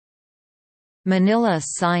Manila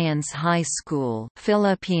Science High School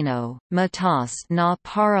Filipino, Mataas na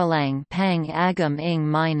Paralang Pang Agam ng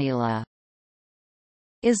Maynila,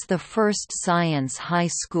 is the first science high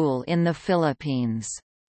school in the Philippines.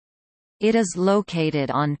 It is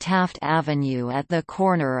located on Taft Avenue at the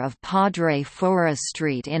corner of Padre Fora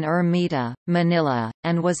Street in Ermita, Manila,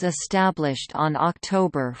 and was established on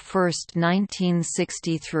October 1,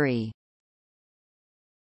 1963.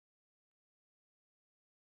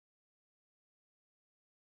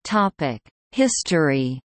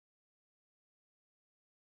 History.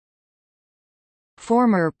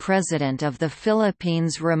 Former President of the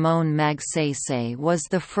Philippines Ramon Magsaysay was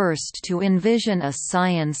the first to envision a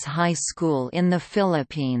science high school in the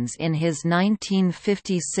Philippines in his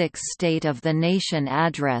 1956 State of the Nation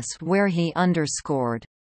address, where he underscored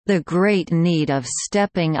the great need of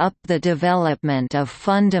stepping up the development of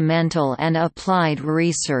fundamental and applied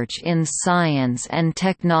research in science and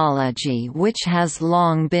technology, which has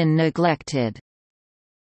long been neglected.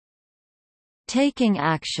 Taking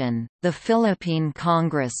action, the Philippine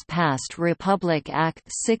Congress passed Republic Act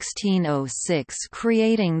 1606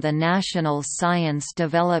 creating the National Science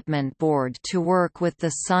Development Board to work with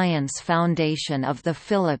the Science Foundation of the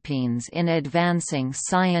Philippines in advancing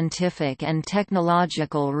scientific and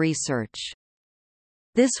technological research.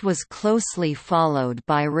 This was closely followed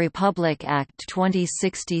by Republic Act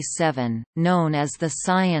 2067, known as the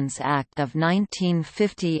Science Act of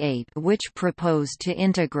 1958, which proposed to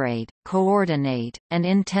integrate, coordinate, and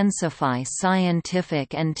intensify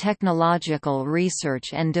scientific and technological research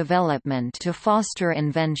and development to foster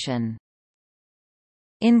invention.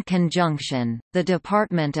 In conjunction, the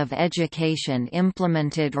Department of Education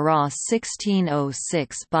implemented RA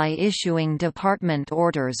 1606 by issuing Department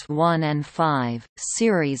Orders 1 and 5,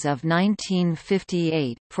 series of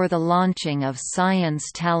 1958, for the launching of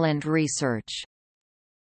science talent research.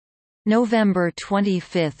 November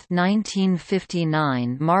 25,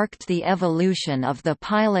 1959 marked the evolution of the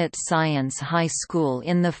pilot science high school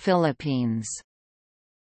in the Philippines.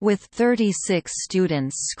 With 36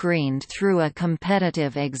 students screened through a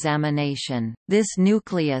competitive examination, this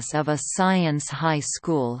nucleus of a science high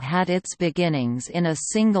school had its beginnings in a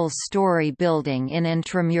single-story building in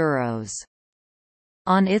Intramuros.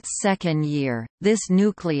 On its second year, this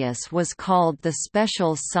nucleus was called the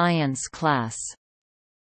Special Science Class.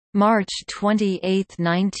 March 28,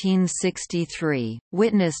 1963,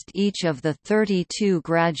 witnessed each of the 32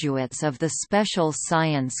 graduates of the Special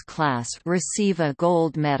Science class receive a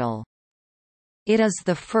gold medal. It is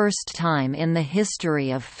the first time in the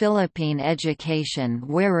history of Philippine education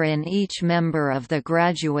wherein each member of the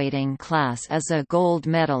graduating class is a gold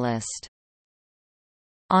medalist.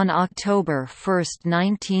 On October 1,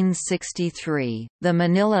 1963, the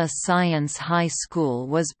Manila Science High School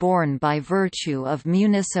was born by virtue of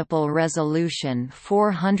Municipal Resolution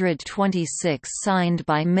 426 signed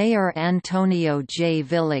by Mayor Antonio J.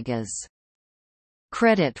 Villegas.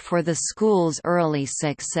 Credit for the school's early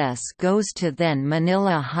success goes to then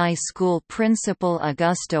Manila High School Principal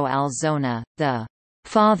Augusto Alzona, the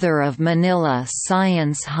 "father of Manila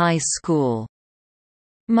Science High School."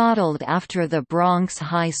 Modeled after the Bronx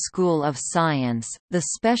High School of Science, the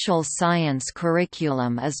special science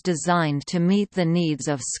curriculum is designed to meet the needs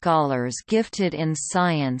of scholars gifted in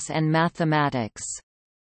science and mathematics.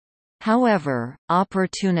 However,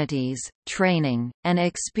 opportunities, training, and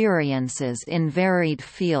experiences in varied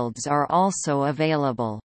fields are also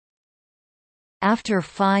available. After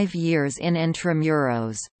 5 years in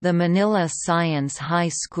Intramuros, the Manila Science High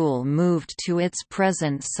School moved to its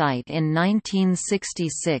present site in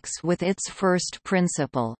 1966 with its first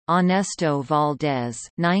principal, Ernesto Valdez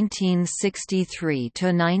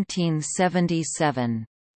 (1963–1977).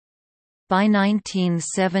 By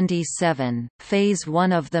 1977, Phase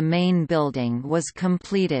 1 of the main building was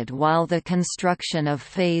completed while the construction of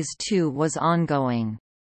Phase 2 was ongoing.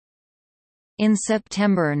 In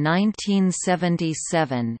September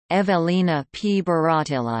 1977, Evelina P.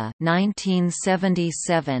 Baratilla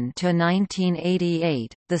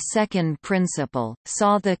 (1977–1988), the second principal,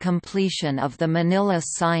 saw the completion of the Manila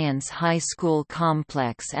Science High School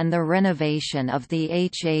complex and the renovation of the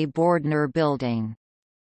H. A. Bordner Building.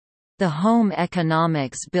 The Home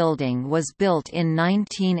Economics Building was built in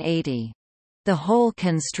 1980. The whole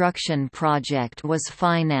construction project was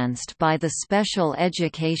financed by the Special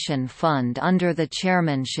Education Fund under the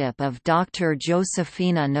chairmanship of Dr.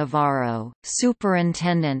 Josefina Navarro,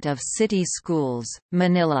 Superintendent of City Schools,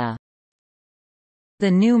 Manila. The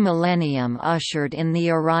new millennium ushered in the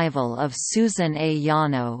arrival of Susan A.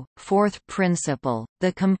 Llano, fourth principal,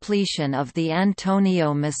 the completion of the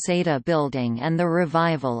Antonio Maceda Building and the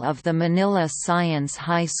revival of the Manila Science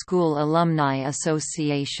High School Alumni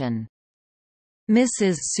Association.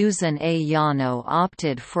 Mrs. Susan A. Llano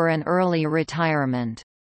opted for an early retirement.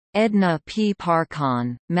 Edna P.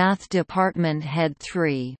 Parcon, Math Department Head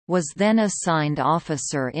 3, was then assigned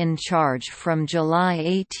officer in charge from July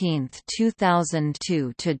 18,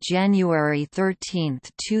 2002 to January 13,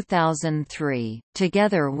 2003,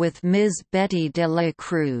 together with Ms. Betty de la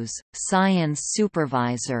Cruz, Science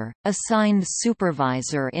Supervisor, assigned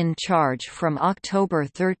supervisor in charge from October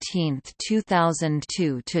 13,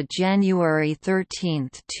 2002 to January 13,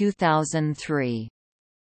 2003.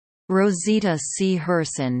 Rosita C.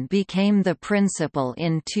 Herson became the principal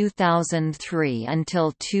in 2003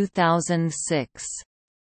 until 2006.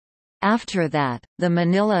 After that, the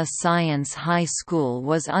Manila Science High School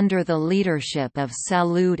was under the leadership of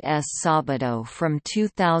Salud S. Sabado from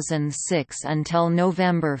 2006 until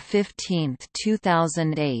November 15,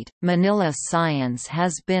 2008. Manila Science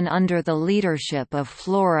has been under the leadership of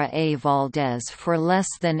Flora A. Valdez for less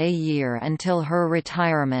than a year until her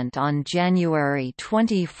retirement on January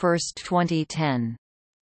 21, 2010.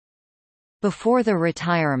 Before the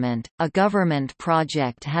retirement, a government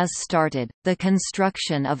project has started, the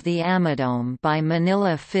construction of the Amadome by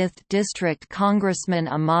Manila 5th District Congressman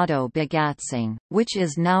Amado Bagatsing, which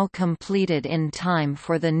is now completed in time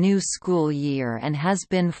for the new school year and has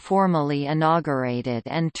been formally inaugurated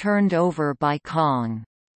and turned over by Cong.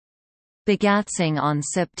 Bagatsing on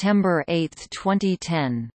September 8,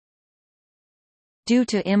 2010. Due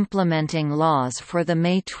to implementing laws for the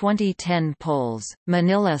May 2010 polls,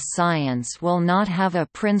 Manila Science will not have a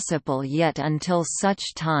principal yet until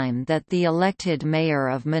such time that the elected mayor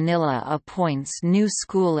of Manila appoints new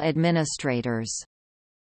school administrators.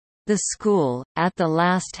 The school, at the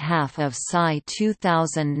last half of Sci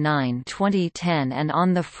 2009-2010 and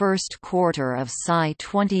on the first quarter of Sci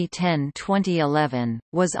 2010-2011,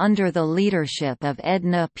 was under the leadership of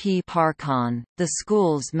Edna P. Parcon, the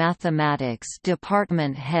school's mathematics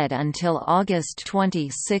department head until August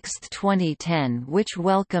 26, 2010, which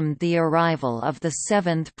welcomed the arrival of the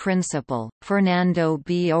seventh principal, Fernando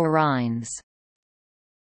B. Orines.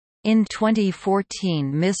 In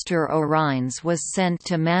 2014 Mr. Orines was sent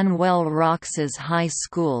to Manuel Roxas High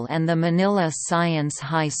School and the Manila Science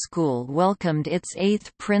High School welcomed its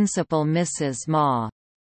eighth principal Mrs. Ma.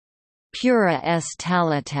 Pura S.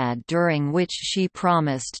 Talatad, during which she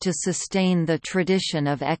promised to sustain the tradition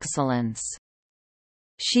of excellence.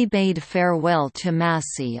 She bade farewell to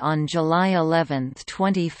Massey on July 11,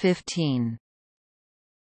 2015.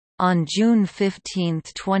 On June 15,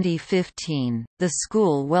 2015, the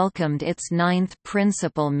school welcomed its ninth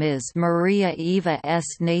principal Ms. Maria Eva S.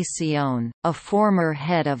 Nacion, a former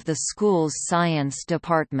head of the school's science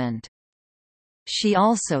department. She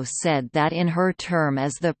also said that in her term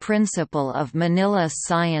as the principal of Manila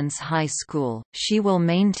Science High School, she will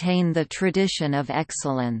maintain the tradition of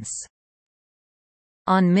excellence.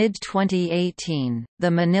 On mid-2018, the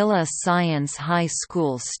Manila Science High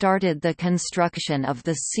School started the construction of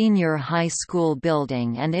the senior high school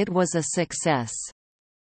building and it was a success.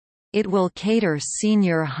 It will cater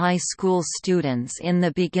senior high school students in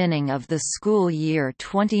the beginning of the school year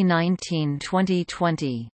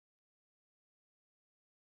 2019-2020.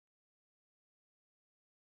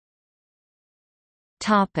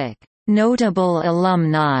 Notable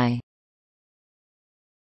alumni.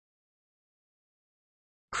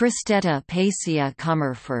 Cristeta Pacia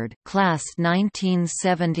Comerford, class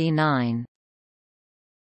 1979.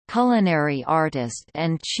 Culinary artist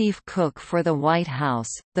and chief cook for the White House,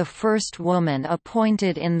 the first woman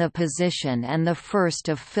appointed in the position and the first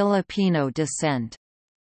of Filipino descent.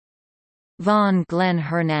 Von Glenn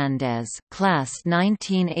Hernandez, class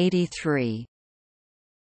 1983.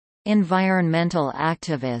 Environmental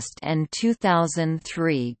activist and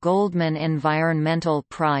 2003 Goldman Environmental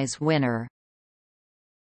Prize winner.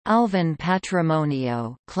 Alvin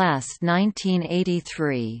Patrimonio, class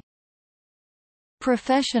 1983.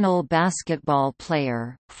 Professional basketball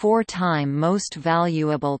player, four-time Most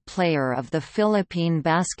Valuable Player of the Philippine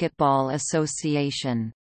Basketball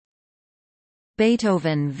Association.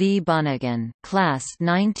 Beethoven V. Bunnigan, class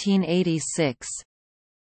 1986.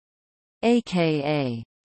 A.K.A.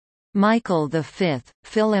 Michael V,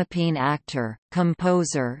 Philippine actor,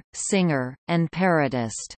 composer, singer, and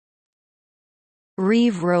parodist.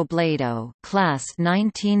 Reeve Robledo, class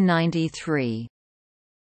 1993.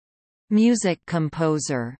 Music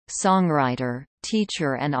composer, songwriter,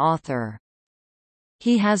 teacher and author.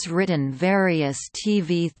 He has written various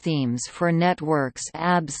TV themes for networks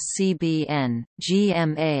ABS-CBN,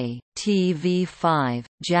 GMA, TV5,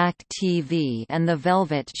 Jack TV and The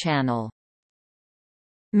Velvet Channel.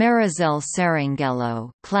 Marizel Sarangelo,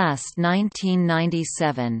 class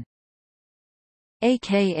 1997.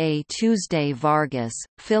 AKA Tuesday Vargas,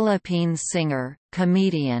 Philippine singer,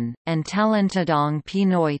 comedian, and talentadong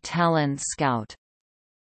Pinoy talent scout.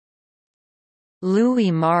 Louis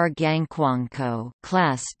Mar Gangcuangco,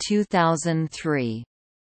 class 2003.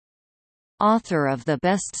 Author of the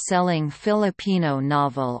best-selling Filipino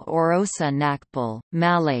novel Orosa Nakpal,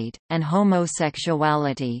 Malate, and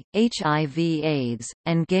Homosexuality, HIV/AIDS,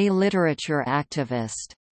 and gay literature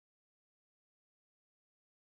activist.